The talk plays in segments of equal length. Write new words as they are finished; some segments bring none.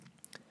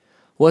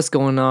What's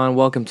going on?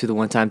 Welcome to the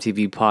One Time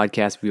TV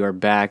podcast. We are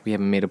back. We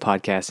haven't made a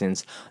podcast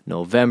since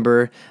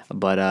November,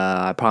 but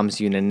I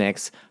promise you in the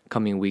next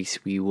coming weeks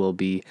we will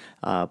be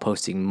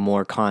posting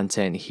more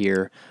content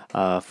here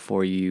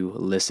for you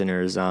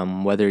listeners.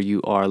 Whether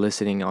you are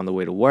listening on the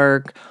way to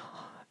work,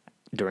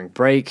 during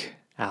break,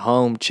 at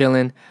home,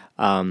 chilling,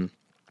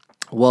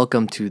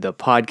 welcome to the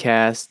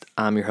podcast.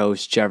 I'm your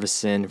host,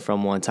 Jefferson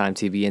from One Time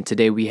TV, and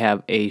today we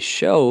have a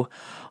show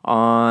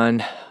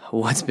on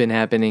what's been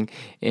happening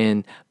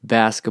in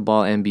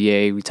basketball,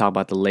 NBA. We talk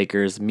about the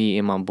Lakers, me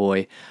and my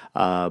boy,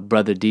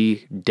 Brother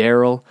D,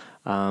 Daryl.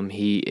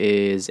 He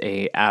is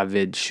a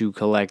avid shoe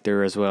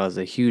collector as well as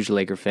a huge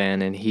Laker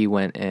fan, and he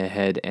went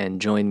ahead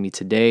and joined me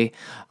today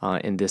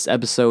in this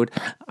episode.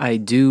 I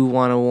do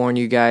want to warn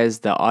you guys,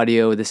 the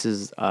audio, this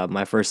is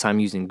my first time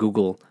using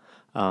Google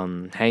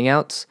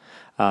Hangouts.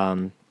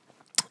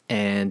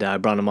 And I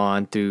brought him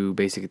on through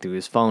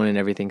his phone and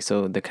everything.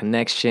 So the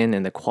connection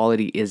and the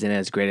quality isn't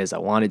as great as I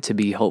want it to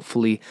be.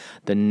 Hopefully,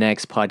 the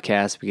next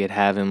podcast we could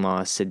have him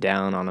sit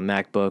down on a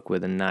MacBook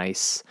with a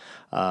nice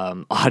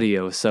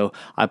audio. So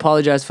I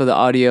apologize for the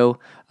audio,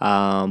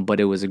 but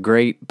it was a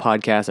great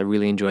podcast. I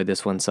really enjoyed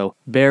this one. So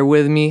bear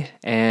with me.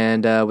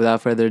 And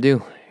without further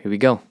ado, here we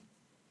go.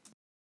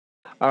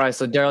 All right.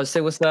 So Daryl,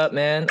 say what's up,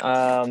 man.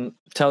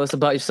 Tell us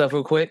about yourself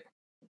real quick.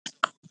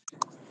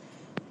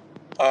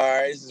 All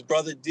right, this is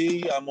Brother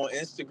D. I'm on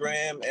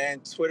Instagram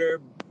and Twitter,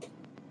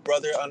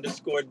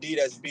 brother_D.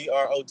 That's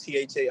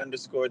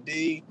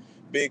BROTHA_D.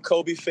 Big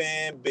Kobe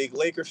fan, big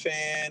Laker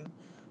fan.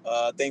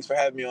 Thanks for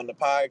having me on the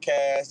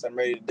podcast. I'm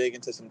ready to dig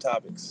into some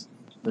topics.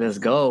 Let's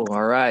go.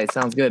 All right.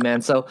 Sounds good,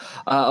 man. So,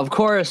 of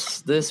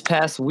course, this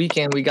past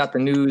weekend we got the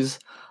news.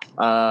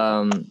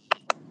 Obviously,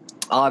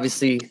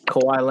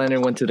 Kawhi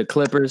Leonard went to the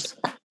Clippers.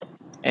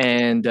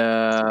 And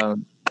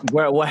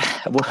what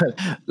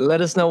let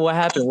us know what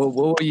happened. What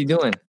were you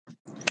doing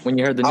when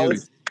you heard the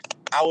news?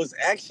 I was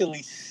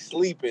actually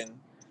sleeping,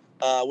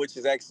 which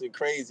is actually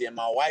crazy. And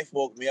my wife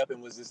woke me up and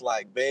was just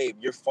like, babe,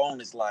 your phone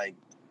is like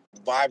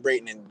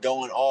vibrating and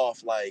going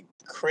off like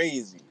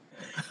crazy.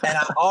 And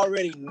I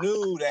already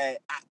knew that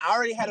I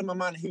already had in my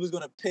mind that he was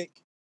going to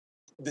pick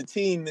the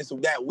team this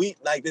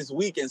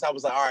weekend. So I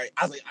was like, all right.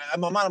 I was like, in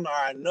my mind, I'm like,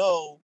 all right, I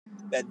know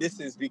that this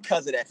is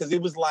because of that. Because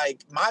it was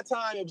like, my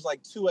time, it was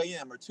like 2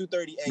 a.m. or 2:30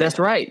 a.m. That's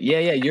right. Yeah.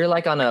 You're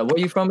like on where are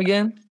you from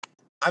again?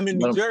 I'm in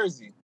New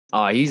Jersey.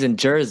 Oh, he's in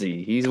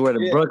Jersey. He's where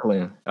the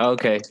Brooklyn.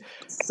 Okay.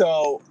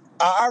 So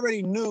I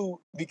already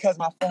knew because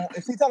my phone,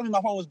 if he told me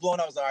my phone was blowing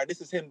up, I was like, all right, this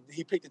is him.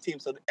 He picked the team.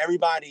 So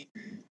everybody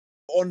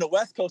on the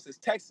West Coast is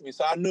texting me.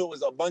 So I knew it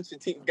was a bunch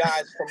of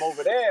guys from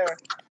over there.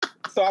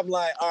 So I'm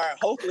like, all right,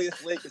 hopefully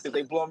it's Lakers if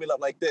they blow me up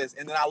like this.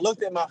 And then I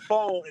looked at my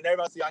phone and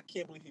everybody said, I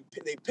can't believe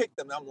they picked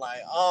them. And I'm like,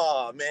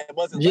 oh, man, it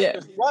wasn't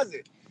Lakers, was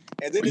it?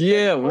 And then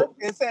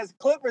it says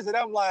Clippers, and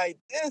I'm like,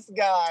 this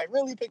guy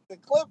really picked the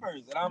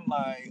Clippers. And I'm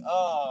like,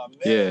 oh,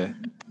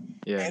 man.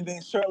 Yeah. And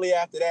then shortly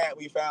after that,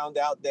 we found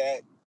out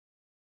that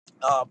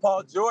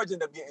Paul George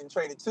ended up getting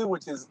traded too,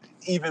 which is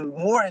even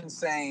more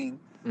insane.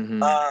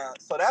 Mm-hmm.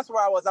 So that's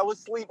where I was. I was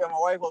sleeping. My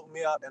wife woke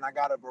me up, and I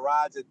got a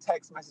barrage of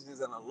text messages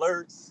and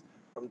alerts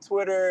from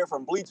Twitter,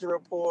 from Bleacher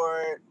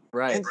Report,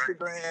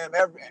 Instagram,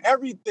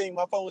 everything.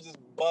 My phone was just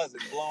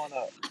buzzing, blowing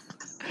up.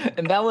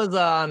 And that was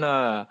on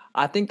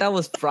I think that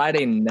was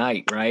Friday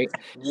night, right?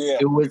 Yeah.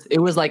 It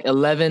was like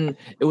 11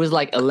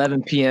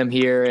 p.m.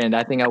 here, and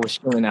I think I was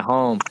chilling at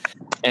home.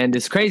 And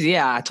it's crazy.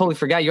 Yeah, I totally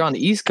forgot you're on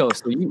the East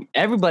Coast. So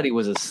everybody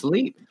was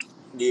asleep.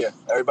 Yeah,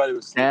 everybody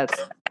was asleep. That's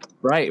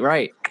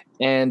right.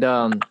 And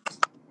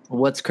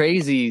what's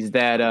crazy is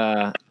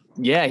that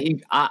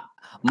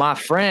my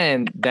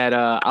friend that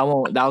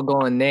I'll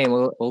go and name,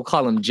 we'll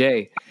call him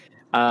Jay.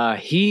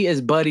 He is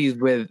buddies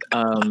with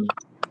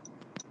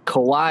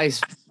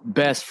Kawhi's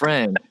best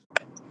friend,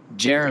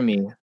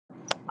 Jeremy.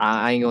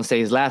 I ain't gonna say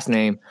his last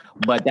name,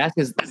 but that's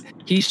his.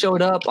 He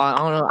showed up. I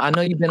don't know. I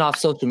know you've been off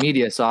social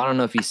media, so I don't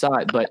know if you saw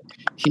it, but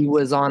he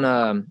was on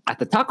at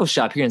the taco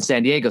shop here in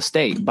San Diego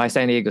State,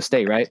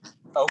 right?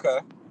 Okay.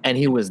 And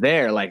he was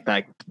there, like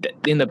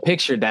in the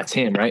picture. That's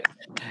him, right?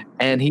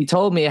 And he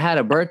told me it had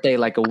a birthday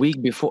like a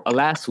week before,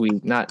 last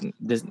week, not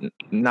this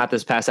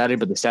past Saturday,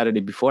 but the Saturday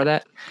before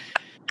that.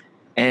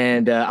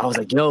 And I was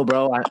like, "Yo,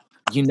 bro,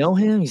 you know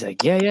him?" He's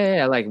like,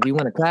 "Yeah. Like we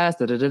went to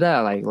class,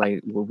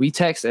 Like we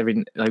text we've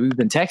been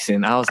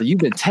texting." I was like, "You've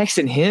been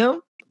texting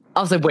him?"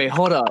 I was like, "Wait,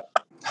 hold up,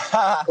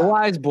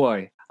 Wise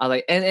boy." I was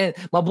like, and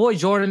my boy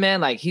Jordan,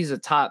 man, like he's a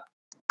top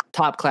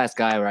class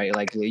guy, right?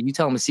 Like you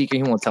tell him a secret,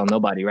 he won't tell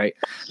nobody, right?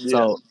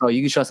 Yeah. So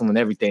you can trust him with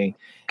everything,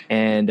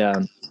 and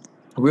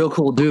real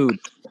cool dude.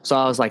 So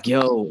I was like,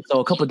 "Yo." So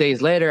a couple of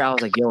days later, I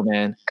was like, "Yo,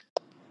 man,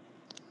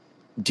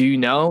 do you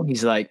know?"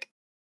 He's like,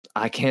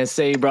 "I can't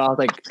say, bro." I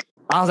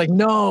was like,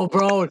 "No,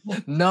 bro,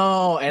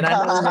 no." And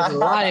I know he was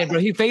lying, bro.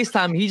 He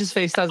just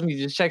FaceTimes me,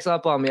 just checks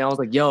up on me. I was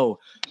like, yo,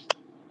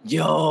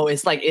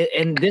 it's like,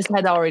 and this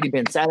had already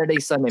been Saturday,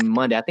 Sunday,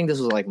 Monday. I think this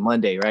was like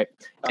Monday, right?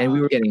 And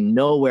we were getting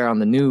nowhere on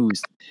the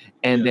news.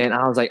 And then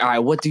I was like, all right,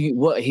 what?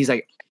 He's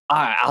like, all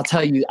right, I'll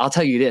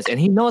tell you this. And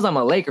he knows I'm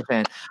a Laker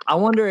fan. I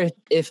wonder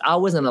if I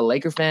wasn't a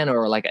Laker fan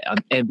or like an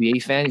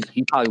NBA fan,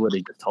 he probably would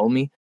have just told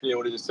me. Yeah,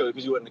 would have just told you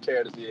because you wouldn't have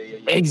cared. Yeah.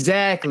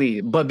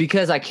 Exactly. But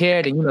because I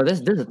cared, and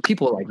there's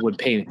people like would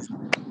pay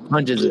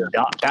hundreds of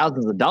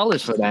thousands of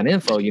dollars for that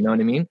info. You know what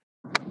I mean?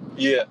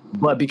 Yeah.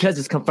 But because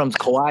it's come from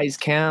Kawhi's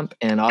camp,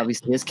 and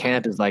obviously his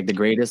camp is like the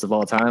greatest of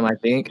all time, I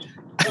think.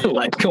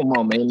 Like, come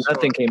on, man,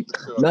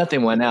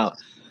 nothing went out.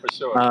 For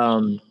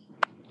sure.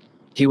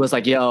 He was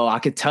like, "Yo, I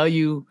could tell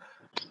you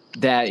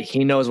that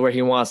he knows where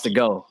he wants to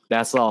go.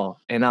 That's all."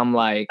 And I'm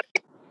like,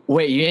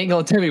 "Wait, you ain't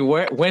gonna tell me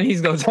when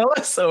he's gonna tell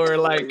us, or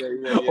like,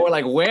 or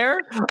like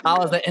where?" I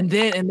was like, and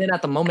then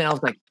at the moment, I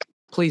was like,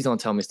 "Please don't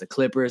tell me it's the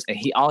Clippers." And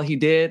all he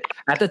did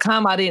at the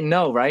time, I didn't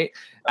know, right?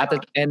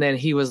 And then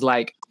he was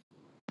like,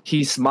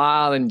 he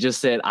smiled and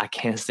just said, "I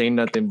can't say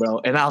nothing,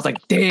 bro." And I was like,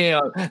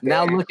 "Damn."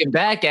 Now looking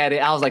back at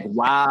it, I was like,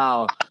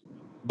 "Wow."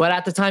 But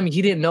at the time,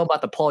 he didn't know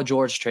about the Paul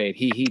George trade.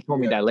 He told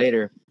me that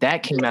later.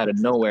 That came out of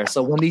nowhere.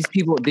 So when these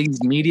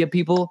media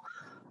people,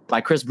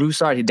 like Chris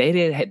Broussard,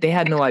 they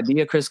had no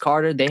idea. Chris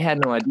Carter, they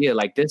had no idea.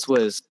 Like, this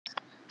was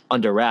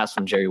under wraps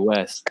from Jerry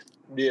West.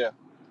 Yeah.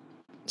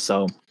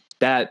 So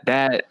that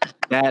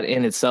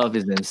in itself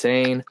is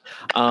insane.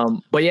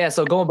 But yeah,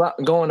 so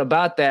going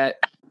about that.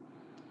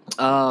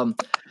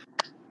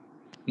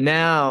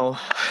 Now,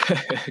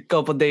 a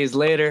couple days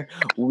later,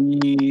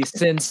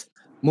 since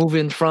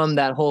moving from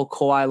that whole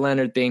Kawhi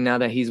Leonard thing, now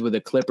that he's with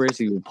the Clippers,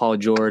 he's with Paul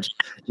George.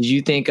 Did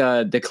you think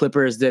the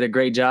Clippers did a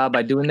great job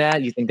by doing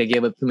that? You think they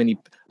gave up too many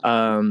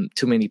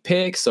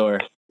picks,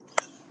 or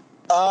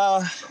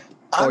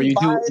you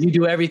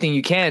do everything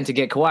you can to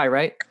get Kawhi,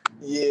 right?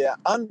 Yeah,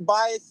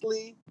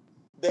 unbiasedly,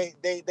 they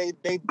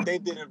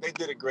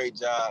did a great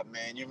job,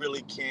 man. You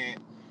really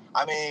can't.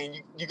 I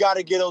mean, you got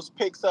to get those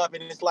picks up,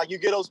 and it's like you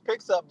get those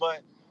picks up, but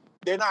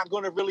they're not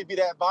going to really be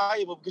that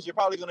valuable because you're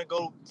probably going to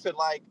go to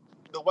like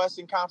the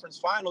Western Conference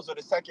Finals or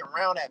the second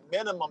round at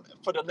minimum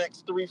for the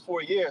next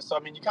 3-4 years. So I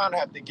mean, you kind of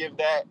have to give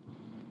that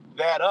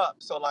up.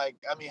 So like,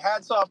 I mean,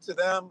 hats off to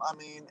them. I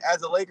mean,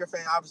 as a Laker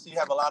fan, obviously you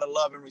have a lot of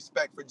love and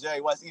respect for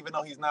Jerry West, even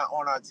though he's not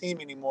on our team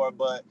anymore.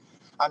 But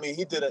I mean,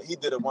 he did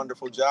a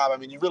wonderful job. I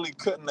mean, you really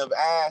couldn't have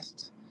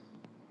asked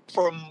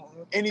for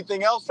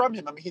anything else from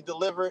him. I mean, he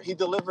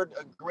delivered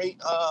a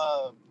great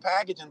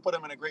package and put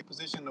him in a great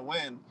position to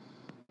win.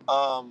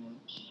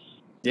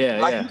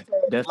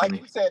 Definitely. Like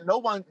you said, no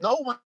one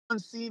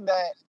seen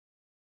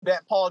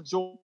that Paul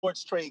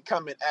George trade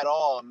coming at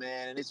all,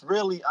 man. And it's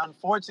really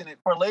unfortunate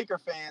for Laker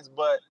fans,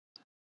 but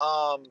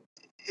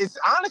it's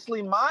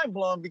honestly mind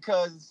blowing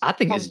because I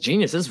think it's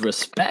genius. It's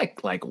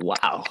respect. Like,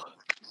 wow.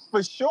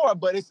 For sure,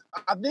 but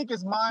I think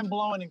it's mind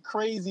blowing and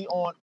crazy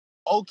on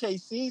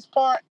OKC's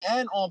part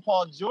and on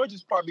Paul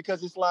George's part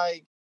because it's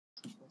like,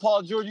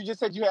 Paul George, you just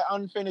said you had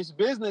unfinished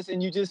business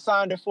and you just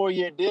signed a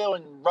 4-year deal,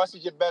 and Russ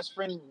is your best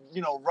friend.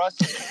 You know,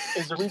 Russ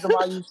is the reason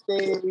why you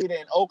stayed,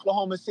 and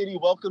Oklahoma City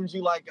welcomes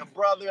you like a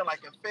brother and like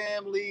a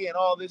family and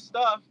all this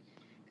stuff.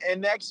 And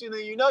next thing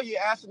you know,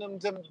 you're asking them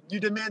you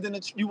demanding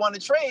you want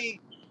to trade.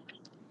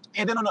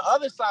 And then on the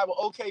other side with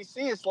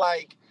OKC, it's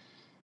like,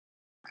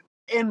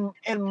 in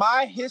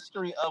my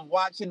history of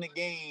watching the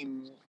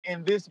game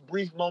in this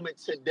brief moment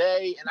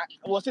today,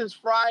 since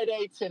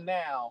Friday to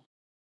now,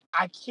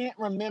 I can't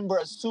remember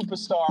a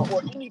superstar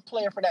or any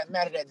player for that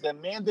matter that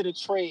demanded a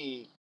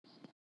trade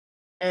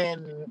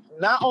and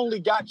not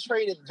only got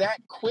traded that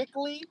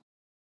quickly,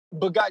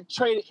 but got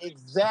traded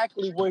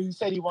exactly where he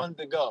said he wanted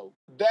to go.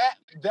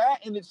 That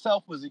in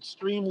itself was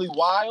extremely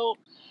wild.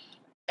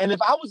 And if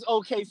I was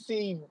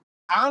OKC,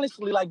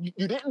 honestly, like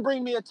you didn't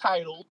bring me a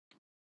title.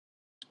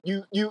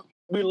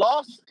 We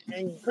lost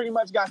and pretty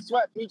much got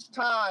swept each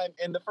time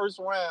in the first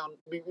round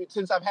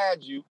since I've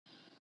had you.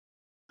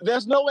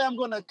 There's no way I'm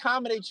going to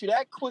accommodate you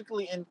that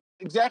quickly and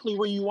exactly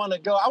where you want to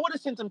go. I would have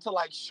sent him to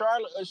like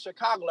Charlotte or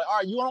Chicago. Like, all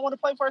right, you don't want to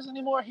play first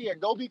anymore? Here,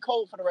 go be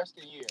cold for the rest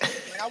of the year.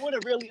 Like, I would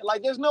have really,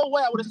 like, there's no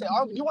way I would have said,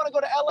 oh, you want to go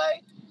to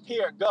LA?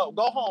 Here, go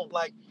home.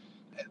 Like,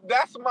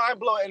 that's mind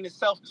blowing in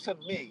itself to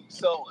me.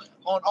 So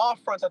on all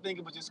fronts, I think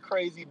it was just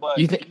crazy. But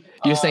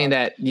you're saying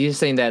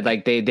that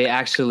like they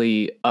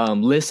actually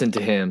listened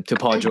to him, to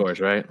Paul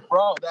George, right?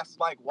 Bro, that's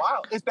like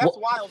wild. That's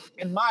wild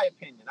in my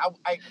opinion.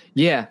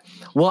 Yeah.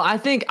 Well, I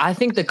think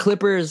the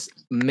Clippers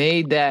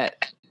made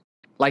that.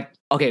 Like,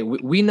 okay,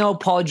 we know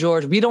Paul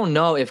George. We don't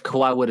know if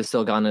Kawhi would have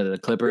still gone to the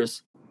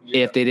Clippers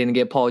if they didn't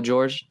get Paul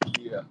George.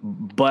 Yeah.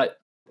 But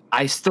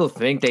I still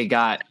think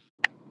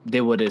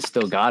they would have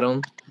still got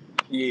him.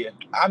 Yeah.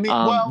 I mean,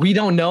 we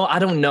don't know. I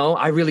don't know.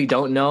 I really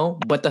don't know.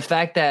 But the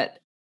fact that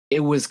it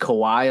was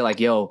Kawhi,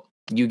 like, yo,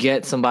 you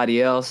get somebody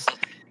else,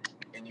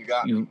 and you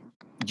got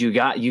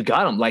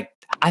him. Like,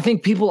 I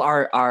think people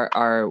are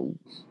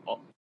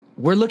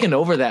we're looking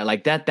over that.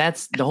 Like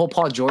that's the whole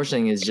Paul George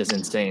thing is just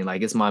insane.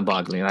 Like, it's mind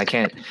boggling. I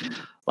can't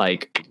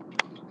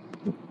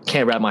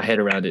wrap my head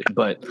around it.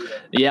 But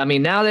yeah, I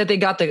mean, now that they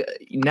got the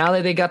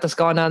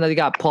scar, now that they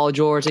got Paul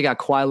George, they got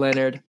Kawhi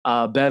Leonard,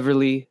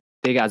 Beverly,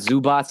 they got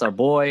Zubats, our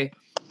boy,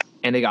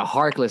 and they got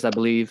Harkless, I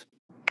believe.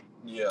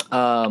 Yeah.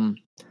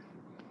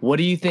 What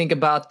do you think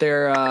about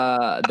their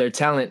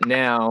talent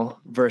now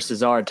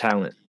versus our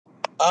talent?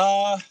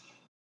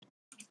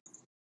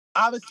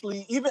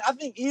 Obviously, I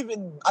think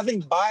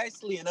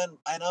biasly and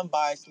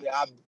unbiasedly,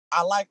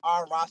 I like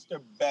our roster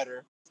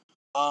better.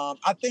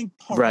 I think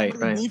Right.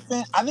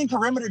 defense. I think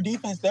perimeter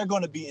defense. They're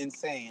going to be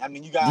insane. I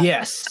mean,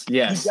 Yes.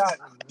 you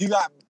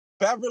got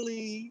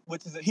Beverly,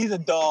 he's a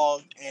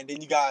dog, and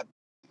then you got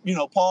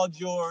Paul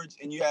George,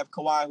 and you have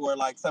Kawhi, who are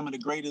like some of the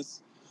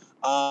greatest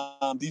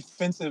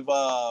defensive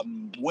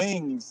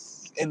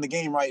wings in the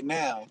game right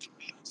now.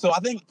 So I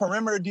think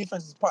perimeter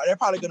defense they're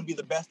probably going to be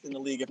the best in the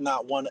league, if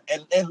not one.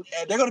 And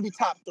they're going to be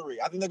top 3.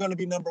 I think they're going to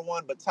be number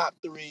 1, but top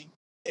 3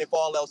 if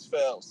all else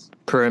fails.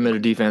 Perimeter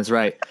defense,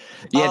 right?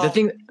 Yeah, the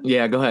thing.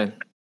 Yeah, go ahead.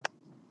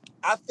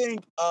 I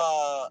think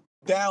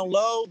down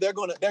low they're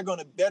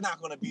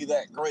not gonna be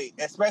that great,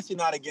 especially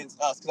not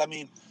against us. Because I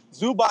mean,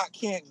 Zubac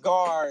can't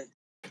guard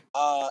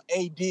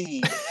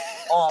AD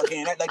all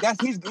game.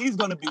 He's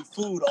gonna be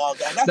food all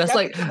game. That's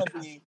like gonna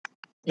be.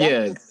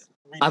 Yeah.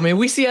 I mean,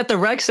 we see at the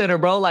rec center,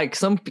 bro. Like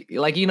when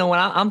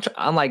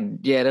I'm like,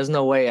 yeah, there's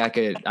no way I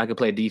could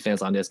play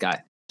defense on this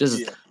guy.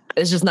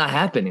 It's just not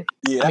happening.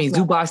 Yeah, I mean,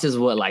 Zubac is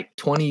what, like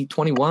 20,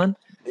 21?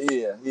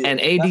 Yeah. And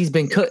AD's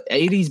been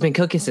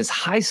cooking since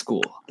high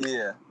school.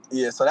 Yeah.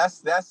 So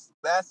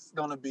that's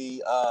gonna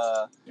be.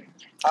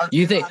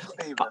 You think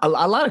a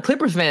lot of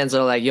Clippers fans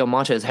are like, yo,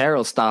 Montrezl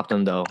Harrell stopped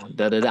him though.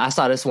 I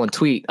saw this one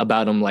tweet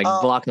about him, like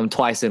blocked him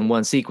twice in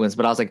one sequence,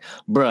 but I was like,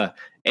 bruh,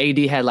 AD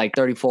had like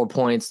 34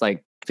 points,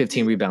 like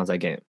 15 rebounds that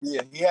game.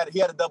 Yeah, he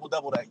had a double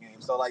that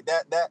game. So like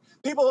that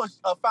people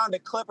found a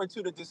clip or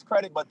two to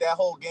discredit, but that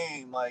whole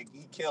game, like,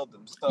 he killed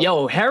them. So.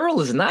 Yo,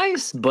 Harrell is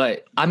nice,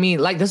 but I mean,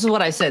 like, this is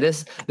what I said.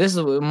 This is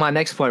my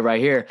next point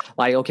right here.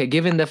 Like, okay,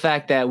 given the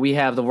fact that we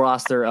have the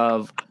roster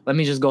of, let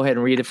me just go ahead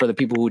and read it for the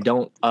people who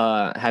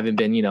haven't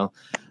been,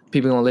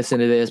 people gonna listen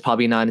to this,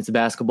 probably not into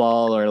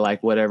basketball or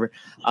like whatever.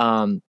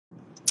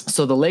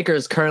 So the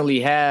Lakers currently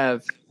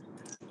have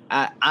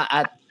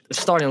at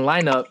starting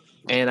lineup.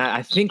 And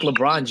I think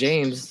LeBron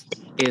James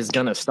is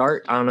going to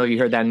start. I don't know if you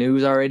heard that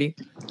news already.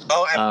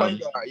 Oh, at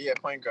point guard. Yeah,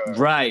 point guard.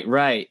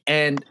 Right.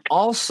 And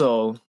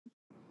also,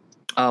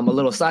 a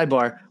little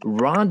sidebar,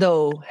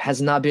 Rondo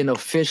has not been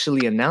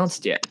officially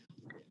announced yet.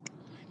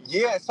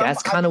 Yeah.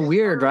 That's kind of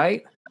weird,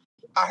 right?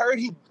 I heard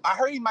he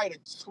might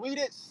have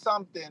tweeted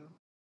something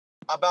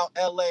about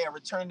LA, a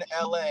return to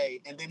LA,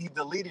 and then he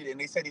deleted it,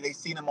 and they said they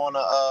seen him on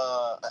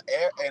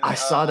I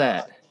saw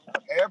that.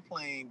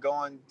 Airplane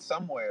going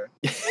somewhere.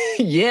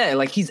 Yeah,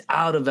 like he's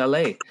out of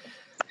LA.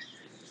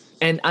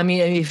 And I mean,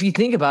 if you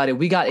think about it,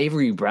 we got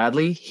Avery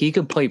Bradley. He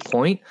could play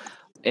point,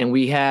 and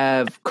we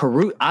have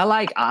Caruso. I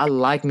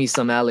like me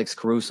some Alex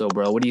Caruso,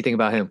 bro. What do you think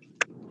about him?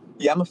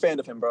 Yeah, I'm a fan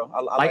of him, bro. I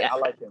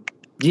like him.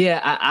 Yeah,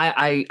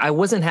 I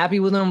wasn't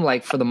happy with him,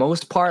 like, for the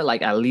most part,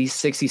 like at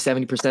least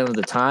 60-70% of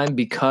the time,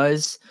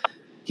 because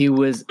he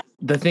was.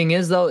 The thing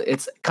is, though,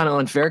 it's kind of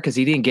unfair because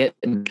he didn't get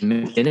a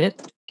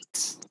minute.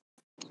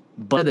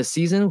 But the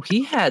season,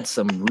 he had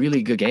some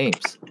really good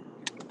games.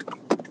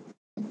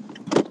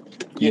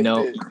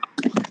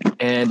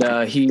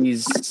 And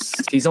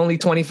he's only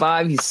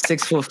 25. He's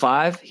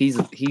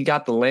 6'5". He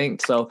got the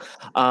length. So,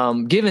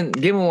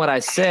 given what I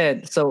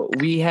said, so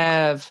we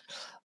have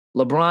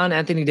LeBron,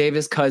 Anthony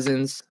Davis,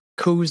 Cousins,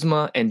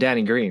 Kuzma, and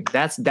Danny Green.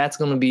 That's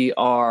going to be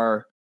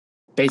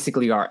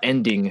basically our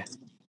ending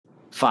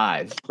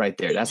 5 right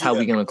there. That's how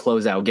we're going to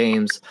close out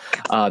games.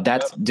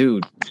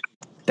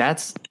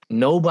 That's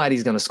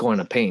nobody's gonna score in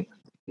the paint.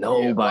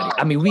 Nobody. Yeah, wow,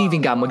 I mean, we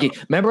even got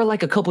McGee. Remember,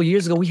 like a couple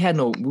years ago, we had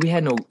no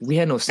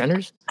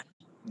centers.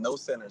 No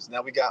centers.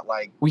 Now we got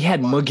we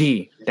had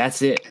McGee.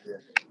 That's it. Yeah.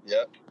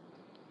 Yep.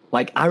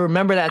 Like, I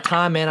remember that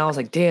time, man. I was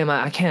like, damn,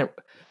 I can't.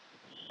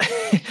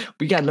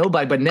 We got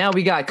nobody, but now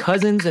we got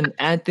Cousins and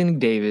Anthony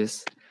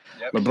Davis,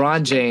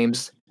 LeBron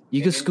James.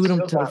 You can scoot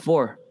them to the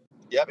 4.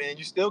 Yep, and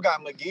you still got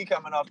McGee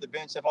coming off the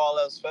bench if all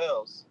else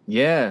fails.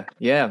 Yeah.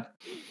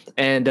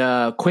 And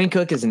Quinn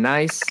Cook is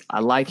nice. I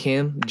like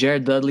him.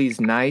 Jared Dudley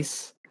is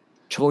nice.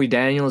 Troy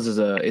Daniels is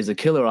a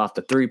killer off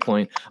the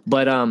 3-point.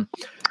 But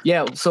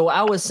so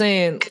I was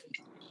saying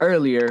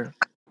earlier,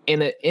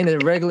 in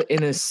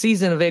a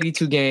season of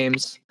 82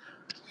 games,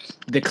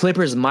 the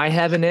Clippers might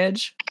have an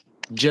edge.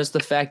 Just the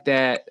fact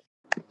that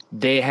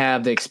they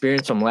have the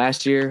experience from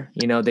last year.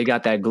 They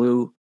got that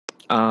glue.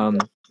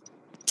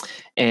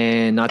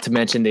 And not to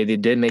mention they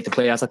did make the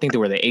playoffs. I think they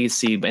were the 8th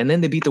seed, and then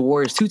they beat the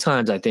Warriors 2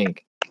 times, I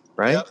think.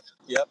 Right?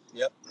 Yep.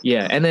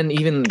 Yeah, and then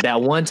even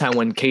that one time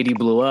when KD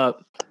blew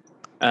up,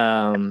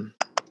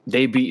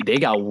 they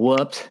got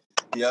whooped.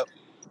 Yep.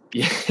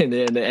 Yeah, in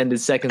the end of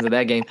seconds of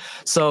that game.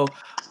 So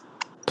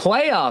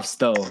playoffs,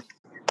 though,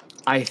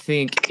 I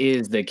think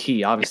is the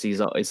key. Obviously,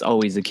 it's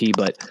always the key.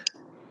 But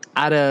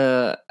out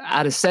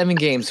of 7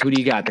 games, who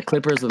do you got? The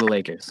Clippers or the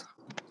Lakers?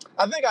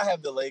 I think I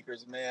have the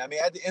Lakers, man. I mean,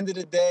 at the end of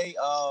the day,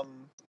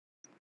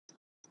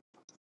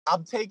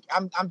 I'm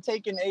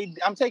taking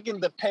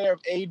the pair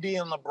of AD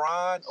and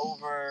LeBron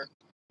over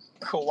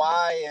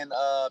Kawhi and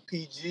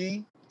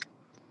PG.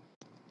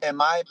 in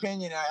my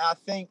opinion. I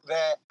think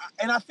that,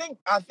 and I think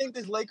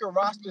this Laker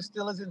roster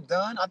still isn't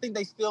done. I think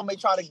they still may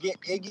try to get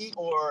Iggy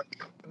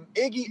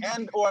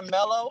and or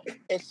Melo,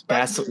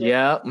 especially.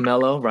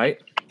 Melo, right?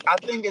 I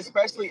think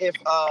especially if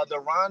the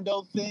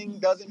Rondo thing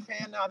doesn't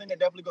pan out, I think they're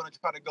definitely going to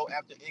try to go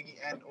after Iggy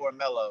and or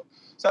Melo.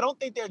 So I don't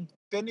think they're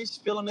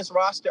finished filling this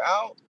roster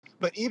out.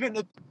 But even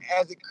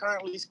as it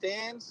currently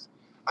stands,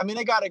 I mean,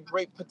 they got a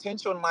great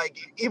potential. And like,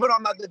 even though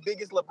I'm not the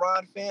biggest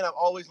LeBron fan, I've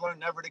always learned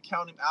never to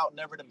count him out,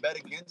 never to bet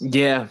against him.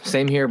 Yeah,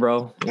 same here,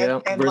 bro. Yeah,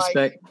 and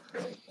respect.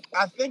 Like,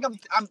 I think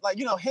I'm like,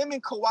 him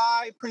and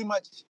Kawhi pretty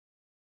much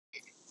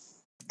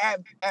at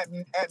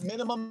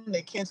minimum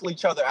they cancel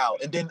each other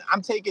out. And then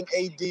I'm taking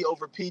AD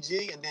over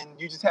PG, and then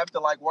you just have to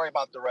like worry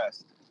about the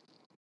rest.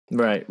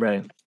 Right.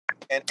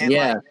 And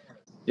yeah, like,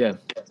 yeah,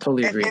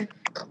 totally agree.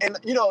 And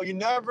you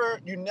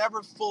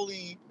never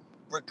fully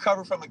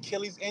recover from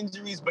Achilles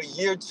injuries, but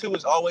year 2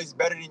 is always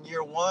better than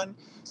year 1.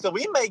 So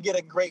we may get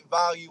a great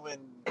value in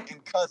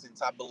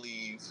Cousins, I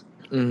believe.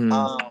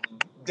 Mm-hmm.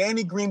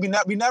 Danny Green,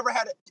 we never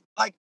had it.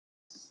 Like,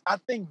 I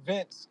think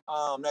Vince,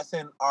 that's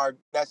in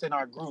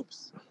our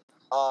groups.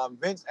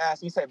 Vince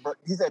asked, he said,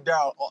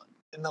 Daryl,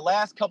 in the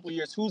last couple of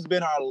years, who's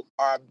been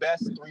our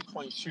best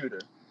 3-point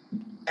shooter?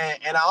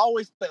 And I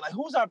always think, like,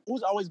 who's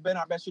always been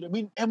our best shooter?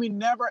 We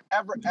never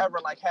ever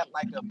like had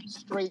like a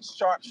straight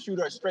sharp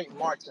shooter, a straight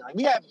marksman. Like,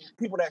 we had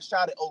people that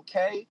shot it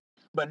okay,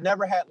 but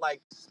never had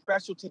like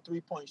specialty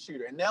 3-point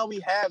shooter. And now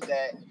we have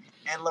that,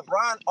 and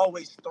LeBron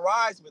always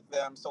thrives with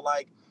them. So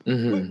like,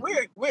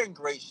 we're in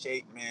great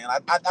shape, man.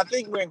 I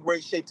think we're in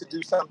great shape to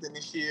do something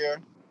this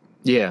year.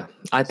 Yeah,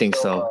 I think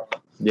so.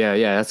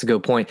 Yeah, that's a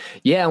good point.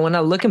 Yeah, when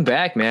I'm looking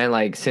back, man,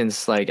 like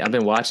since like I've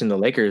been watching the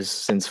Lakers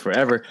since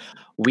forever,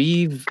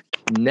 we've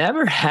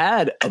never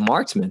had a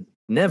marksman.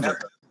 Never.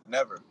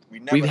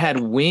 We've had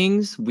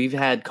wings. We've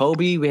had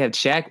Kobe. We had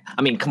Shaq.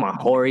 I mean, come on,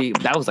 Horry.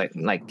 That was like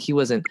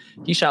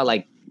he shot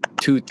like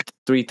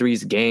 2-3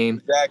 threes a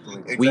game.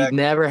 Exactly. We've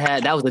never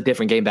had, that was a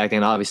different game back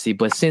then, obviously.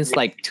 But since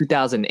like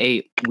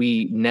 2008,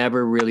 we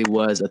never really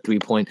was a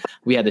 3-point.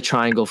 We had the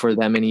triangle for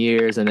that many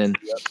years, and then.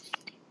 Yep.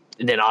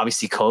 And then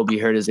obviously Kobe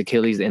hurt his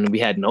Achilles, and we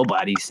had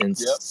nobody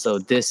since. Yep. So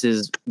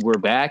we're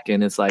back,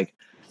 and it's like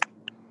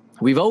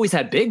we've always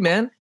had big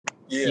men,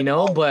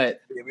 but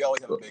we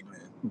always have a big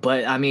man.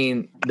 But I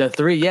mean, the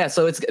 3, yeah.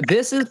 So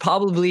this is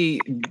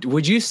probably.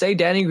 Would you say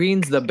Danny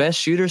Green's the best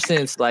shooter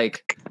since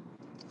like,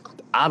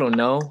 I don't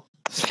know,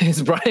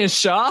 since Brian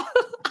Shaw?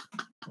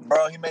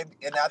 Bro, and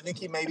I think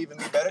he may even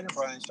be better than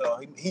Brian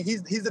Shaw.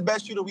 He's the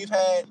best shooter we've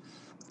had.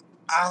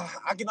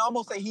 I can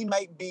almost say he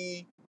might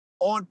be.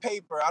 On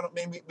paper,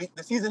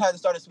 the season hasn't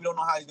started, so we don't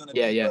know how he's going to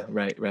be. Yeah,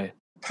 right.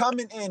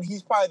 Coming in,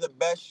 he's probably the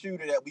best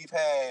shooter that we've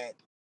had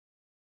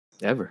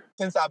ever.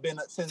 Since I've been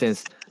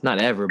since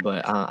not ever,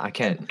 but I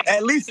can't.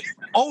 At least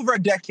over a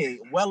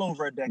decade, well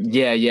over a decade.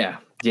 Yeah.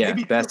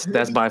 Maybe that's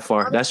by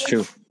far. That's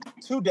true.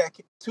 2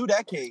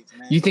 decades,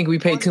 man. You think we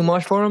paid too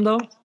much for him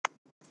though?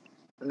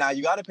 Nah,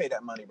 you got to pay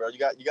that money, bro. You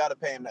got to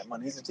pay him that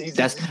money.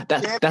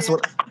 That's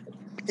what.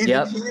 He's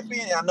a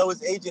champion, and I know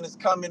his agent is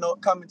coming to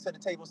the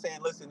table saying,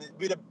 "Listen,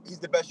 he's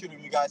the best shooter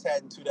you guys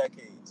had in 2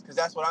 decades." Because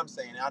that's what I'm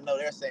saying, and I know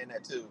they're saying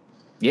that too.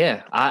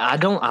 Yeah, I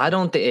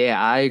don't think.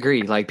 Yeah, I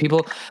agree. Like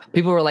people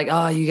were like,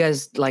 "Oh, you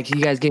guys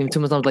gave him too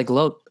much." I was like,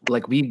 "Look,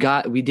 like we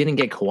didn't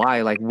get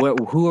Kawhi. Like,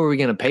 who are we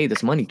gonna pay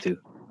this money to?"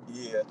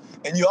 Yeah,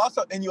 and you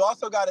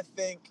also got to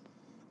think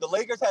the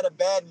Lakers had a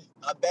bad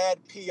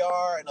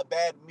PR and a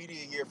bad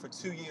media year for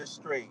 2 years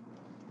straight.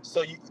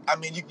 So you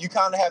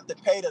kind of have to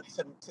pay to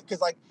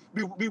because like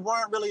we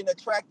weren't really an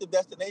attractive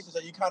destination, so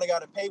you kind of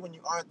got to pay when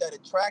you aren't that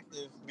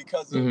attractive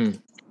because of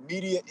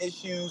media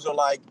issues or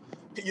like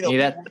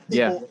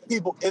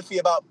people iffy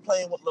about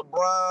playing with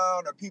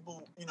LeBron or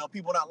people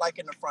not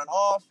liking the front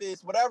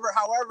office,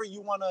 however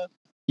you want to.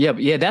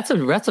 Yeah, that's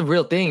a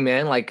real thing,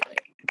 man.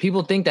 Like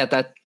people think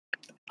that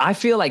I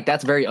feel like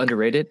that's very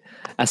underrated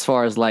as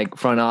far as like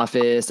front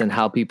office and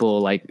how people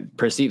like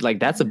perceive, like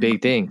that's a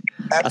big thing.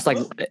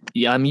 Absolutely. That's like,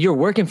 yeah, I mean, you're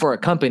working for a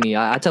company.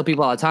 I tell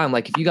people all the time,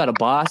 like if you got a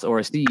boss or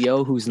a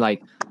CEO who's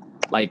like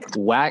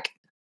whack,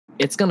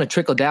 it's going to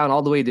trickle down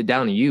all the way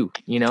down to you,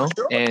 For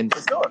sure. And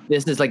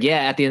this is like,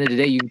 at the end of the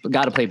day, you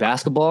got to play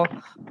basketball,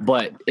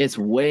 but it's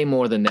way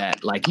more than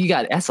that. Like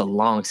that's a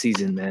long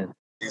season, man.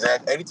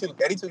 Exactly.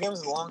 82 games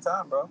is a long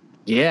time, bro.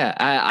 Yeah,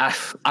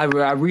 I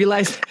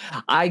realized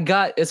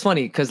it's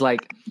funny because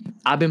like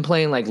I've been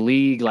playing like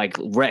league, like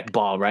rec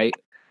ball, right?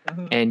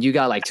 Mm-hmm. And you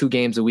got like 2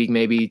 games a week,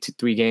 maybe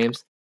 3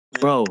 games,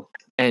 bro.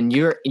 And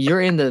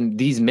you're in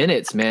these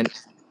minutes, man.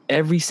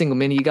 Every single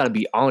minute you got to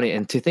be on it.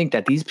 And to think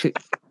that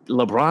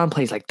LeBron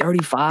plays like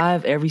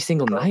 35 every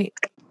single night.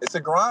 It's a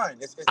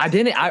grind.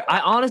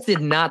 I honestly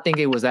did not think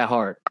it was that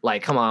hard.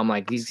 Like, come on, I'm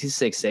like, he's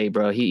 6'8",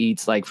 bro. He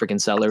eats like freaking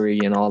celery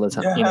and all the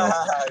time,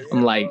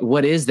 I'm like,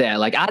 what is that?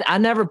 Like, I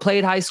never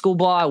played high school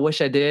ball. I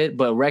wish I did,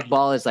 but rec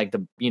ball is like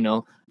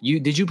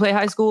did you play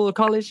high school or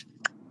college?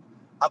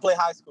 I played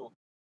high school.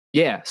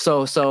 Yeah.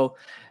 So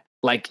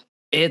like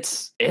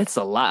it's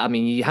a lot. I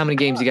mean, how many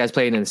games you guys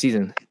played in the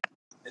season?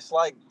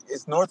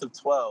 It's north of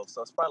 12,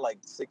 so it's probably like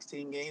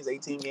 16 games,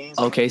 18 games.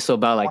 Okay, so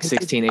about like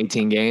 16,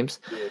 18 games.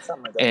 Yeah,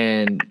 something like that.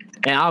 And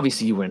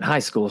obviously you were in high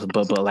school,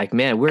 but like,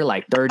 man, we're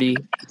like 30,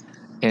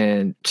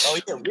 and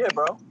yeah,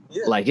 bro.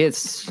 Yeah. like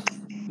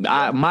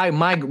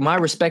my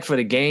respect for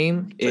the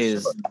game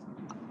is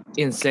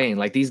insane.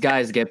 Like, these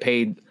guys get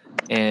paid,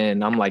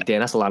 and I'm like, damn,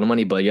 that's a lot of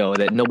money, but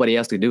that nobody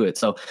else could do it.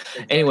 So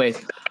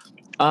anyways,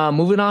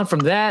 moving on from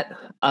that,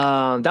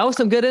 that was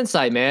some good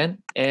insight, man.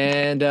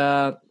 And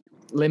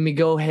let me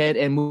go ahead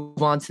and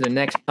move on to the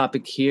next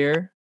topic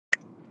here.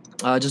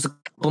 Just a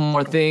couple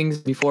more things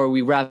before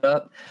we wrap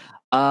up.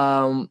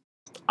 I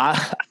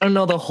don't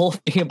know the whole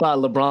thing about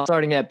LeBron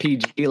starting at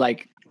PG.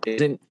 Like,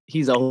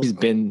 he's always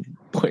been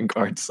point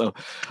guard. So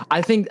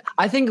I think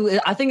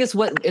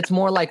it's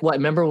more like what,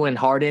 remember when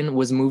Harden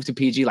was moved to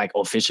PG, like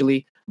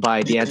officially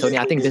by D'Antoni?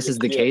 I think this is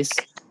the case.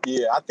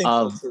 Yeah, I think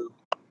so too.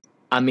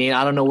 I mean,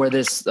 I don't know where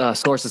this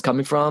source is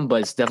coming from,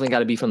 but it's definitely got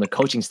to be from the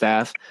coaching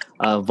staff,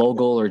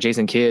 Vogel or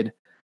Jason Kidd.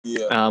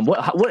 Yeah.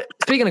 What?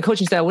 Speaking of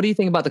coaching staff, what do you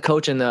think about the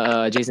coach and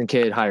the Jason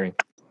Kidd hiring?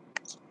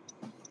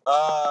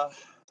 I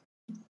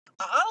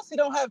honestly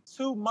don't have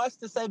too much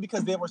to say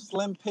because they were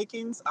slim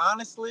pickings.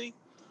 Honestly,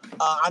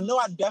 I know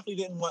I definitely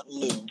didn't want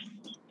Lou.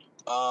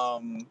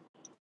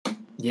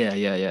 Yeah.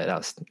 That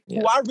was.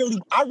 Yeah. Well,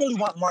 I really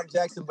want Mark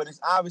Jackson, but it's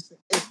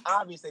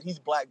obvious that he's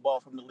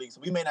blackballed from the league,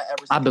 so we may not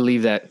ever. I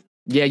believe that.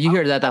 Yeah, you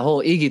heard that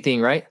whole Iggy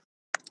thing, right?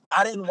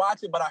 I didn't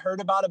watch it, but I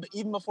heard about it. But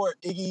even before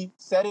Iggy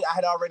said it, I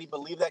had already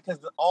believed that because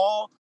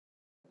all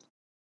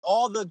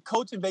the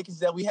coaching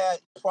vacancies that we had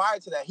prior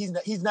to that,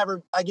 he's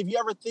never, like, if you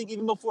ever think,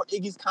 even before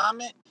Iggy's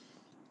comment.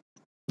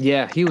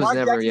 Yeah, he was Mark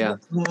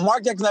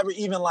Jackson's never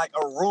even like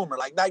a rumor,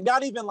 like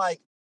not even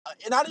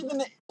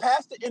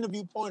past the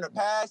interview point or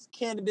past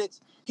candidates.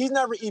 He's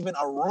never even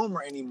a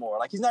rumor anymore.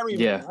 Like, he's never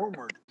even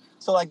rumored.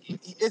 So like,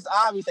 it's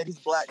obvious that he's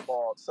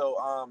blackballed. So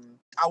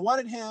I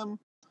wanted him.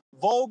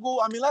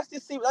 Vogel, I mean, let's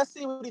see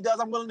what he does.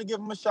 I'm willing to give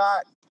him a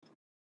shot.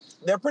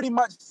 They're pretty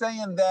much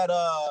saying that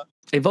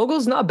hey,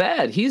 Vogel's not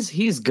bad.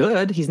 He's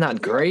good. He's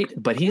not great,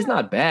 but he's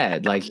not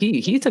bad. Like,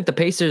 he took the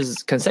Pacers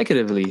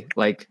consecutively.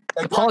 Like,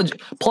 exactly.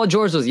 Paul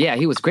George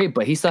he was great,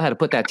 but he still had to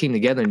put that team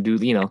together and do,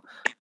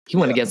 he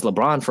went against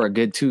LeBron for a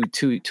good two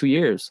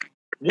years.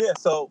 Yeah,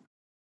 so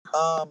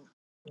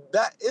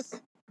that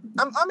is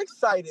I'm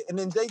excited. And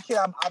then J.K.,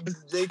 I'm a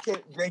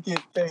J.K.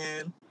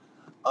 fan.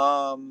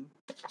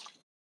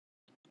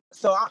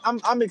 So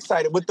I'm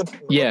excited with the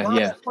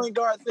point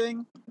guard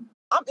thing.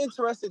 I'm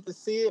interested to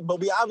see it, but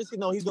we obviously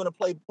know he's going to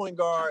play point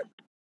guard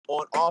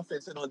on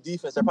offense, and on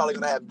defense they're probably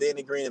going to have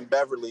Danny Green and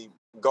Beverly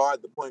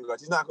guard the point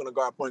guards. He's not going to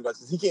guard point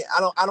guards. He can't.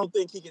 I don't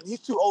think he can. He's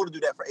too old to do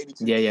that for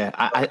 82. Yeah.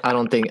 I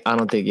don't think.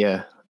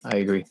 Yeah, I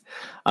agree.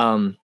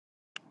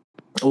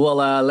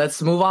 Well,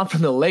 let's move on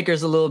from the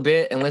Lakers a little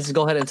bit, and let's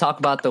go ahead and talk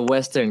about the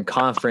Western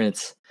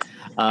Conference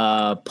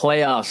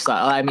playoffs.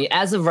 I mean,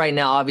 as of right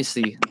now,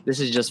 obviously, this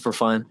is just for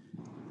fun.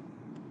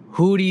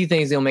 Who do you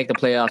think is going to make the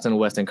playoffs in the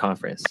Western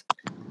Conference?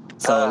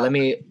 So let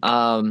me,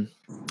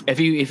 if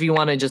you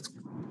want to just,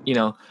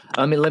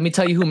 let me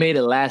tell you who made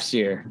it last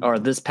year or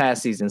this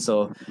past season.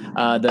 So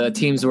the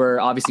teams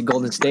were obviously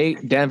Golden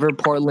State, Denver,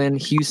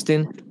 Portland,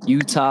 Houston,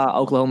 Utah,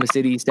 Oklahoma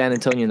City, San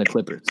Antonio, and the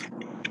Clippers.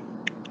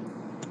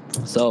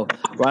 So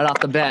right off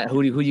the bat,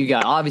 who you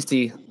got?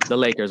 Obviously the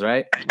Lakers,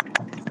 right?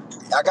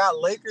 I got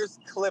Lakers,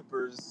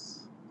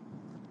 Clippers.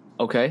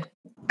 Okay.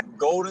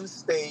 Golden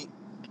State.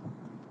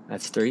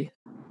 That's 3.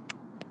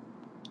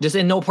 Just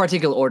in no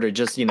particular order.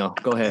 Just,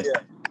 go ahead.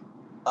 Yeah.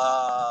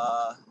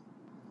 I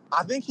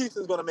think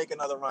Houston's going to make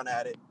another run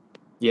at it.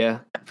 Yeah,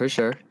 for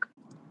sure.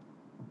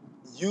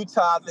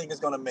 Utah, I think, is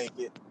going to make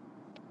it.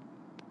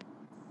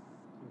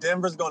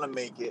 Denver's going to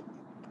make it.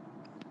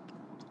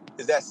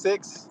 Is that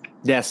 6?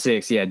 That's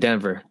 6, yeah,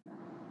 Denver.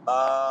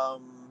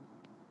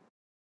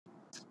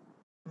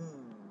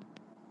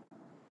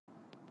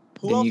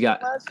 Who else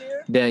last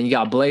year? Then you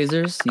got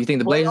Blazers. You think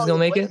the Blazers going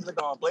to make it?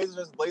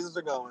 Blazers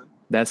are going.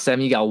 That's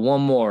 7. You got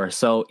one more.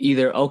 So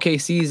either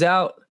OKC's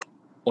out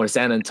or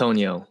San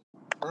Antonio.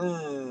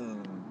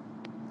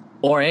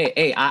 Or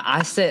hey,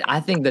 I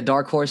think the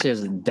dark horse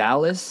is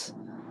Dallas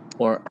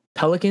or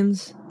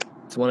Pelicans.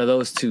 It's one of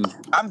those two.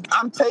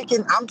 I'm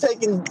taking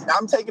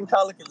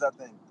Pelicans, I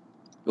think.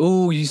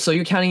 Ooh, so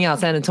you're counting out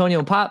San Antonio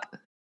and Pop?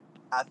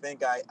 I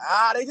think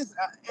I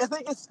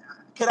think it's.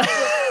 Can I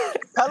say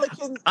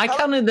Pelicans? I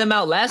counted them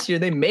out last year.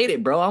 They made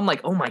it, bro. I'm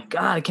like, oh my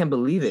God, I can't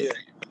believe it. Yeah.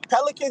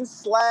 Pelicans /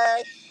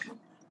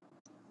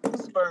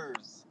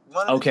 Spurs.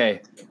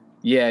 Okay.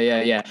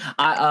 Yeah.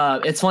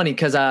 It's funny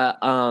because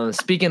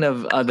speaking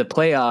of the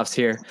playoffs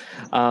here,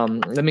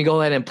 let me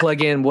go ahead and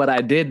plug in what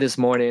I did this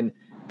morning.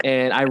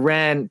 And I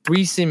ran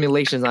 3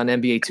 simulations on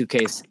NBA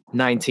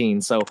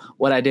 2K19. So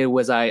what I did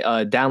was I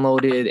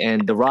downloaded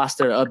and the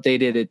roster,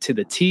 updated it to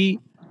the T.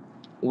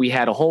 We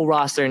had a whole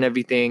roster and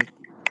everything.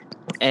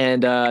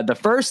 And the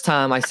first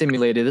time I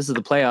simulated, this is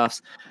the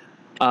playoffs,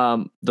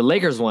 the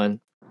Lakers won.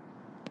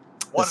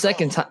 The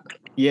second time,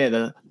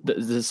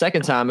 the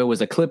second time it was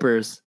the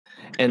Clippers,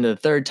 and the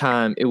third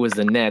time it was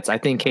the Nets. I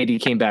think KD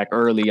came back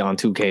early on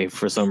 2K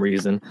for some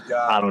reason.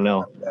 I don't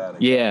know.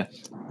 Yeah,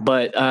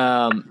 but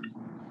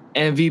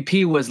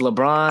MVP was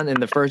LeBron,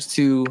 and the first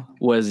two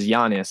was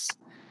Giannis.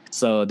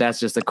 So that's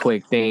just a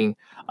quick thing.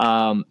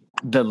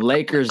 The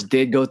Lakers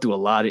did go through a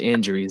lot of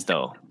injuries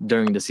though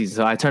during the season.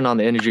 So I turned on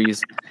the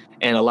injuries,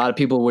 and a lot of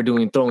people were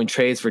throwing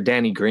trades for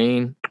Danny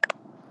Green.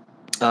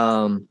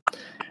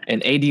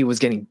 And AD was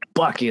getting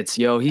buckets,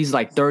 yo. He's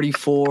like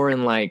 34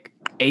 and like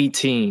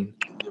 18.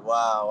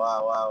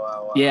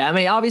 Wow. Yeah, I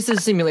mean, obviously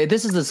simulate.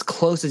 This is as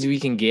close as we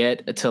can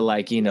get to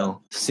like,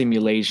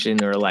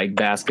 simulation or like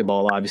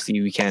basketball.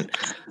 Obviously, we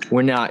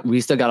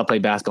still got to play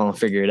basketball and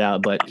figure it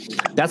out, but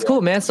that's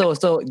cool, man. So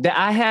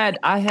I had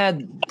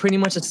pretty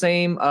much the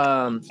same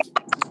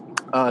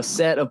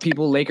set of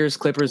people: Lakers,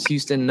 Clippers,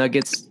 Houston,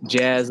 Nuggets,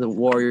 Jazz, the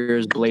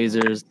Warriors,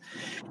 Blazers,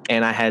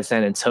 and I had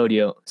San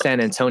Antonio,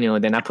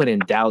 and then I put in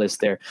Dallas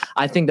there.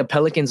 I think the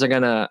Pelicans are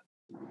gonna.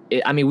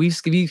 I mean, we've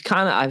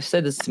kind of. I've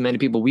said this to many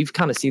people. We've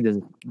kind of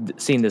seen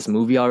this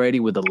movie already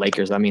with the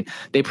Lakers. I mean,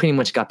 they pretty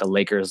much got the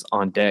Lakers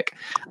on deck.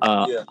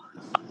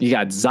 You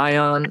got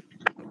Zion.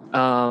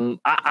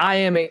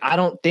 I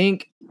don't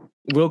think.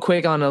 Real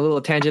quick on a little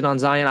tangent on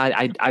Zion.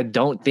 I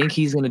don't think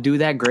he's gonna do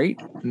that great.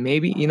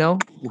 Maybe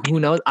who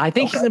knows? I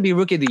think he's gonna be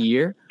Rookie of the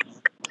Year.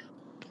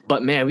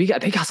 But man,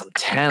 they got some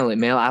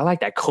talent, man. I like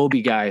that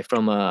Kobe guy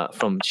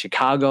from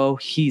Chicago.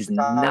 He's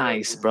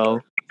nice, bro.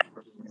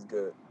 He's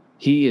good.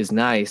 He is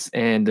nice,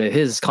 and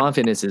his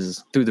confidence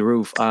is through the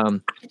roof.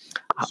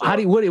 What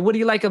do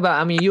you like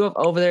about? I mean, you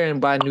over there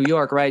by New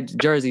York, right?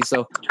 Jersey. So,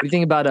 what do you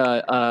think about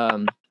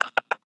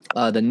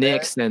the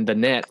Knicks and the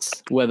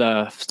Nets with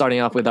starting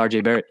off with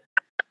RJ Barrett?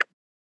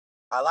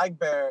 I like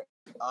Barrett.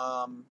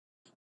 I'm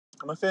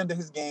a fan of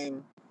his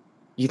game.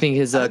 You think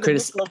his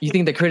You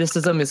think the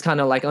criticism is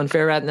kind of like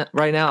unfair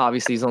right now?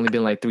 Obviously, he's only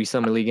been like 3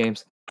 summer league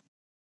games.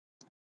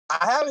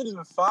 I haven't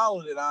even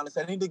followed it,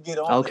 honestly. I need to get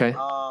on. Okay.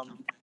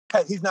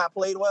 He's not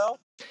played well.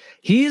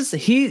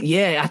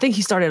 I think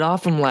he started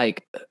off from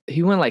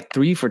he went like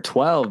 3 for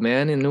 12,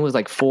 man, and it was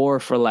like 4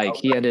 for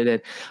he ended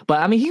it.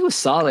 But I mean, he was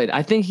solid.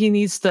 I think he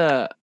needs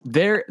to.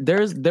 There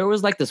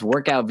was like this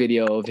workout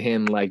video of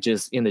him like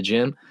just in the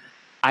gym.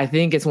 I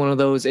think it's one of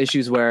those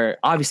issues where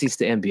obviously it's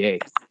the NBA.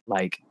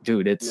 Like,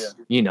 dude, it's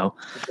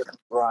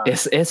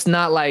it's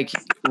not like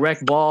rec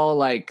ball.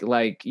 Like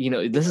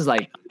this is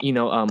like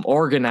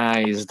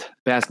organized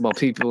basketball.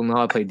 People know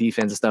how to play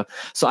defense and stuff.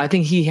 So I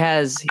think he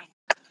has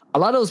a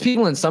lot of those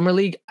people in summer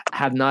league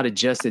have not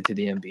adjusted to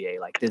the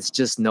NBA. Like, it's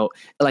just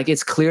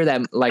it's clear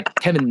that like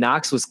Kevin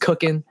Knox was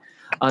cooking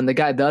on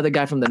the other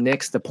guy from the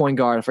Knicks, the point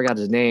guard. I forgot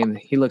his name.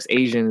 He looks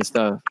Asian and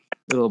stuff.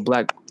 Little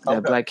black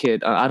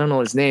kid. I don't know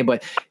his name,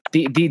 but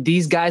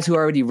these guys who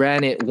already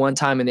ran it one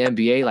time in the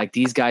NBA, like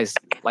these guys,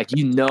 like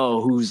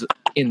who's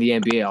in the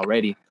NBA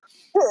already.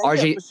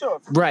 RJ, for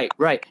sure. Right,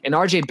 and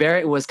RJ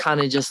Barrett was kind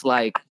of just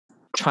like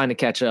trying to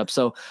catch up.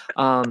 So,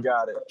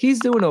 got it. He's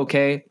doing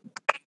okay,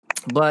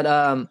 but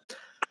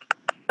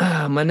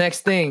my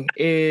next thing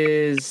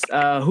is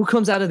who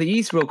comes out of the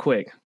East real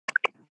quick.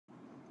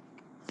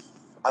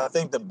 I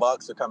think the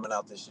Bucks are coming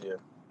out this year.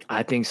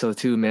 I think so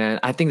too, man.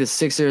 I think the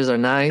Sixers are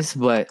nice,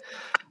 but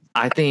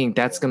I think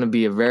that's going to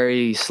be a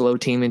very slow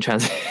team in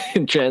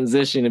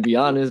transition, to be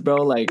honest, bro.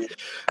 Like,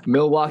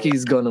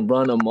 Milwaukee's going to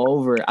run them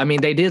over. I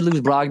mean, they did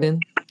lose Brogdon,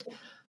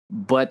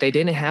 but they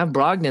didn't have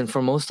Brogdon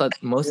for most of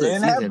the season. They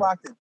didn't have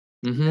Brogdon.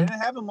 Mm-hmm. They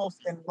didn't have him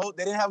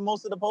they didn't have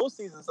most of the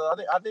postseason. So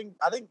I think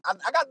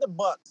I got the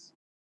Bucks.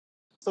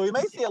 So we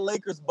may see a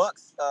Lakers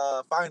Bucks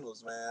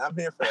finals, man. I'm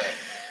here for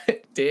that.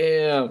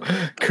 Damn,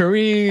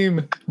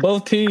 Kareem,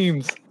 both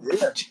teams.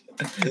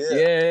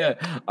 Yeah.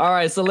 All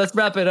right, so let's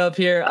wrap it up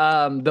here.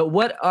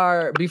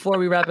 Before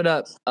we wrap it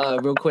up,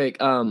 real quick,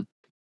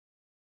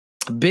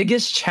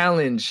 biggest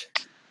challenge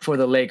for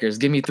the Lakers?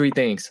 Give me 3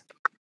 things.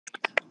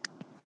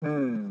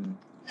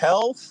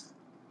 Health.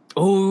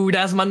 Oh,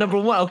 that's my number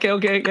 1.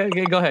 Okay.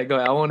 Go ahead.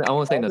 I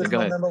won't say nothing. Go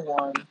ahead. Number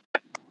 1.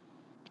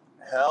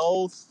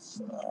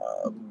 Health.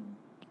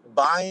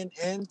 Buying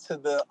into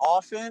the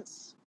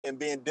offense and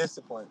being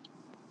disciplined.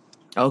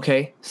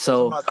 Okay,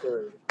 so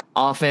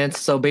offense.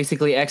 So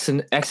basically,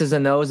 X's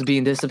and O's,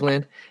 being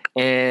disciplined.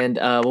 And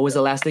what was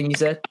the last thing you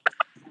said?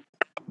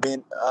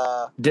 Being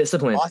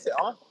disciplined.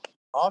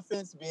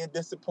 Offense, being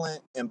disciplined,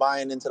 and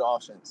buying into the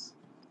offense.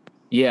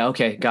 Yeah.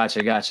 Okay.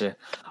 Gotcha.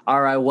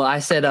 All right. Well, I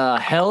said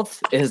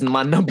health is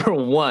my number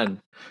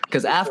 1.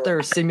 Because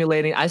after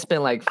simulating, I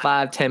spent like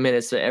 5-10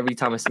 minutes every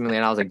time I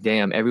simulated. I was like,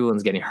 damn,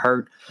 everyone's getting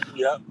hurt.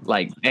 Yep.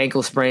 Like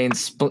ankle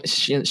sprains,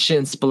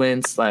 shin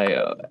splints, like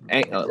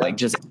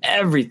just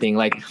everything.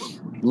 Like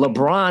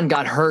LeBron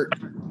got hurt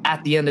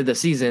at the end of the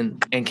season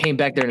and came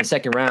back there in the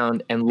second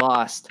round and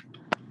lost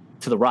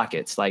to the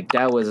Rockets. Like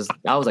I was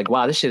like,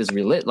 wow, this shit is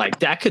real. Like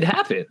that could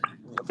happen.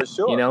 For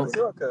sure.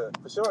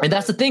 For sure. And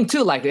that's the thing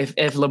too. Like if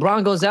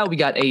LeBron goes out, we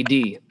got AD.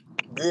 Yeah.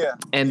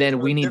 And then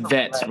we need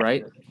vets,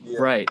 right? Yeah.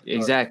 Right,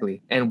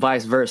 exactly. And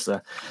vice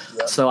versa.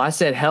 Yep. So I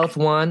said health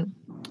 1.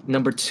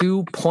 Number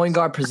 2, point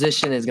guard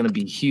position is going to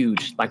be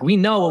huge. Like we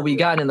know what we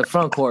got in the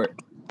front court.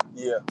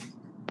 Yeah.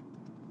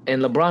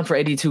 And LeBron for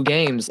 82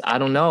 games, I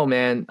don't know,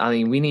 man. I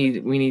mean, we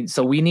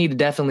need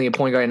definitely a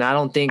point guard. And I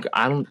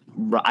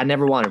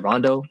never wanted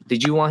Rondo.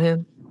 Did you want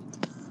him?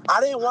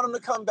 I didn't want him to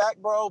come back,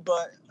 bro,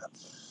 but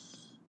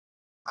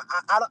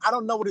I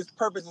don't know what his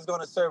purpose is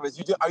going to serve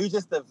as. Are you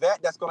just the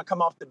vet that's going to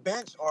come off the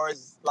bench, or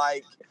is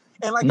like,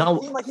 and like No.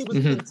 it seemed like he was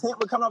content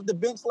with coming off the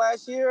bench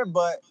last year,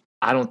 but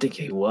I don't think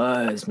he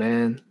was,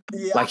 man.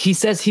 Yeah. Like he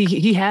says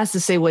he has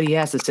to say what he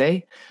has to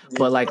say,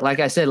 but like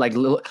I said, like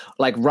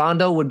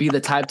Rondo would be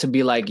the type to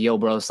be like, yo,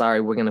 bro, sorry,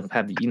 we're gonna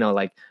have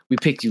like we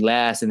picked you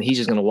last, and he's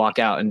just gonna walk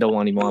out and don't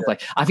want to play.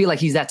 I feel like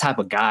he's that type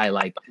of guy.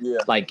 Like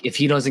if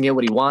he doesn't get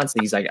what he wants,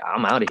 he's like,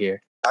 I'm out of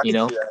here. I can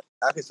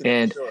see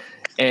that for sure.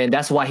 And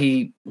that's why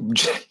he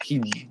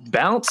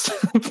bounced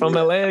from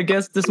LA, I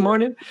guess, this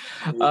morning.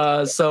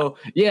 So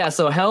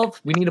health,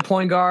 we need a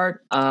point guard.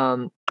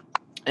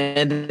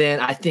 And then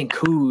I think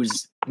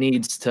Kuz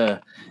needs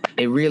to.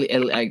 It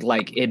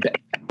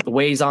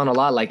weighs on a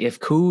lot. Like if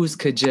Kuz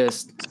could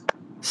just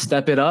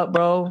step it up,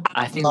 bro,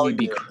 I think we'd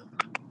be.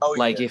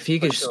 If he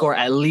could score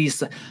at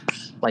least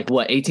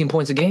 18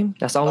 points a game.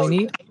 That's all we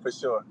need. For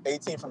sure,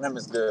 18 from him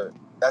is good.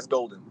 That's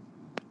golden.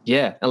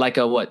 Yeah,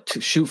 and to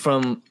shoot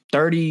from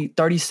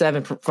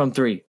 37 from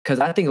three.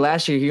 Because I think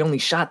last year he only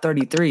shot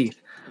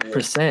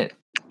 33%,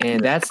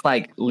 and that's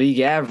like league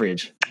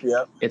average.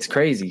 Yeah, it's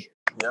crazy.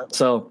 Yeah.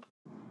 So.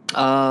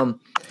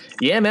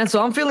 Yeah, man.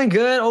 So I'm feeling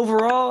good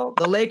overall.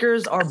 The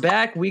Lakers are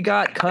back. We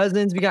got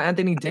Cousins. We got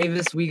Anthony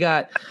Davis. We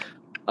got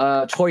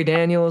Troy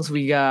Daniels.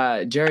 We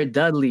got Jared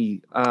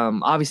Dudley.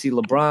 Obviously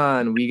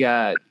LeBron. We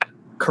got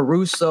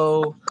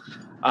Caruso.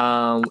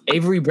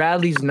 Avery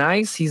Bradley's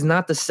nice. He's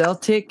not the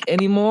Celtic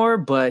anymore,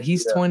 but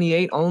he's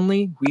 28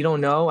 only. We don't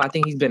know. I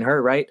think he's been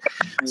hurt, right?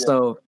 Yeah.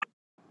 So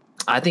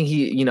I think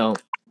he,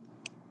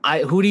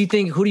 who do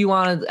you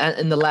want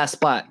in the last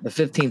spot, the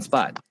 15th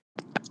spot?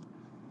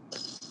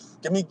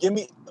 Give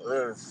me.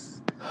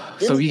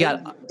 So you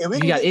got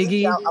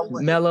Iggy,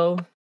 Melo,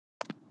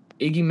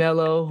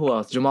 who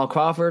else? Jamal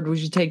Crawford. Would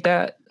you take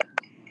that?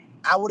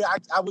 I would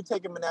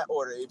take him in that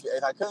order.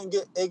 If I couldn't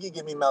get Iggy,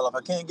 give me Melo. If I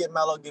can't get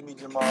Melo, give me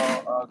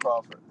Jamal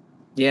Crawford.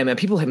 Yeah, man.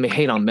 People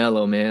hate on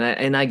Melo, man,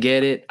 and I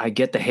get it. I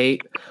get the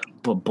hate,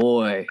 but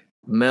boy,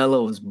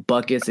 Melo's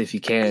buckets if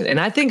you can. And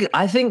I think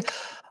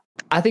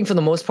for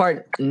the most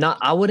part,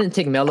 I wouldn't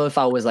take Melo if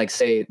I was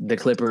say the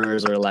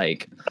Clippers or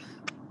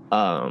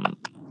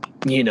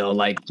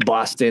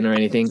Boston or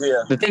anything.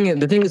 Yeah. The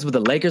thing is with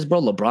the Lakers,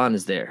 bro, LeBron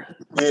is there.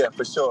 Yeah,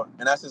 for sure.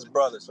 And that's his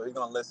brother, so he's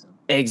gonna listen.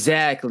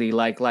 Exactly.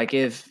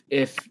 If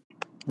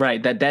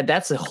right,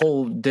 that's a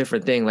whole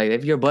different thing. Like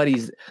if your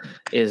buddy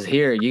is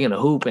here, you're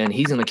gonna hoop and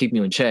he's gonna keep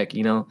you in check,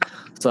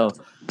 So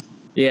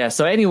yeah.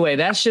 So anyway,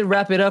 that should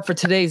wrap it up for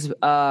today's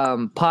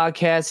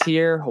podcast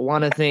here. I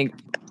want to thank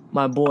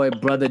my boy,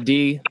 brother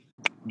D.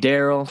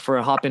 Daryl, for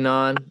hopping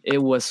on.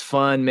 It was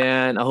fun,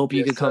 man. I hope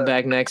you could come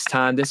back next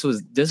time. This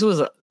was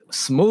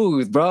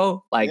smooth,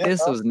 bro.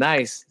 This was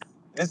nice.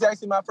 This is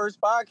actually my first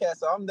podcast,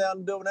 so I'm down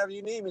to do whenever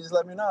you need me. Just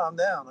let me know. I'm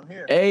down. I'm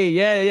here. Hey,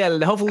 yeah.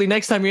 Hopefully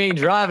next time you ain't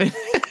driving.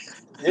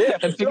 Yeah,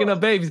 and picking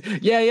up babies.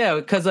 Yeah.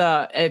 Because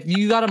if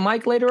you got a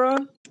mic later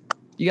on,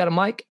 you got a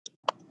mic?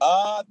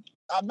 I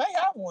may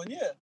have one.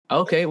 Yeah.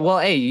 Okay. Well,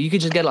 hey, you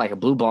could just get a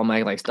blue ball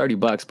mic,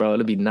 $30, bro.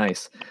 It'll be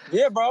nice.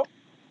 Yeah, bro.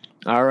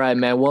 All right,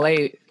 man. Well,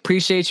 hey,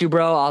 appreciate you,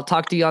 bro. I'll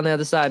talk to you on the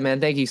other side, man.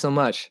 Thank you so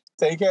much.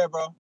 Take care,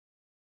 bro.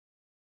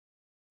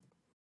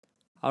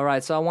 All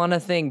right, so I want to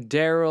thank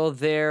Daryl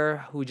there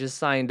who just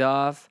signed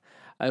off.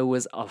 It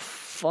was a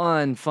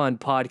fun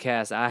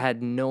podcast. I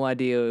had no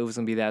idea it was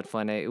going to be that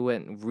fun. It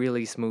went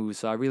really smooth,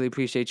 so I really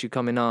appreciate you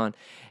coming on.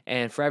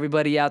 And for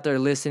everybody out there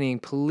listening,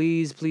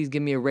 please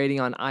give me a rating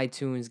on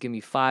iTunes. Give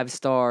me 5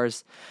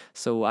 stars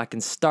so I can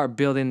start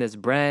building this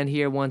brand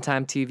here, One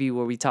Time TV,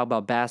 where we talk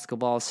about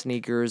basketball,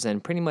 sneakers,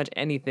 and pretty much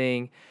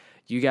anything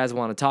you guys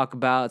want to talk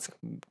about. It's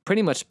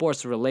pretty much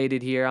sports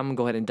related here. I'm going to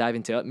go ahead and dive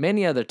into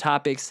many other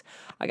topics.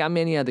 I got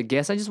many other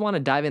guests. I just want to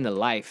dive into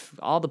life.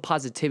 All the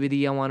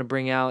positivity I want to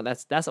bring out.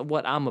 That's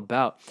what I'm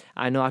about.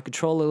 I know I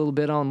control a little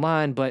bit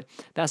online, but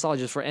that's all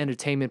just for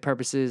entertainment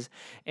purposes.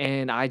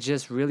 And I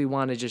just really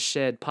want to just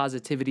shed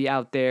positivity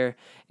out there.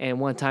 And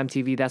One Time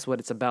TV, that's what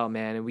it's about,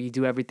 man. And we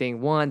do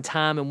everything one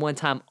time and one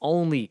time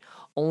only.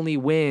 Only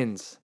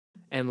wins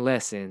and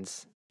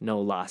lessons. No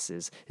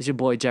losses. It's your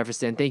boy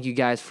Jefferson. Thank you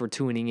guys for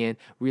tuning in.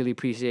 Really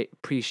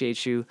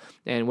appreciate you.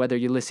 And whether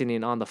you're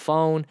listening on the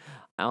phone,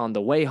 on the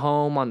way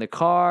home, on the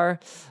car,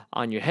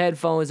 on your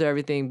headphones,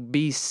 everything,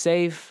 be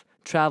safe,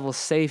 travel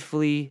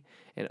safely,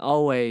 and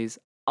always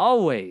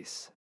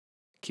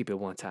keep it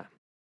one time.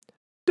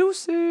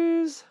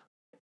 Deuces.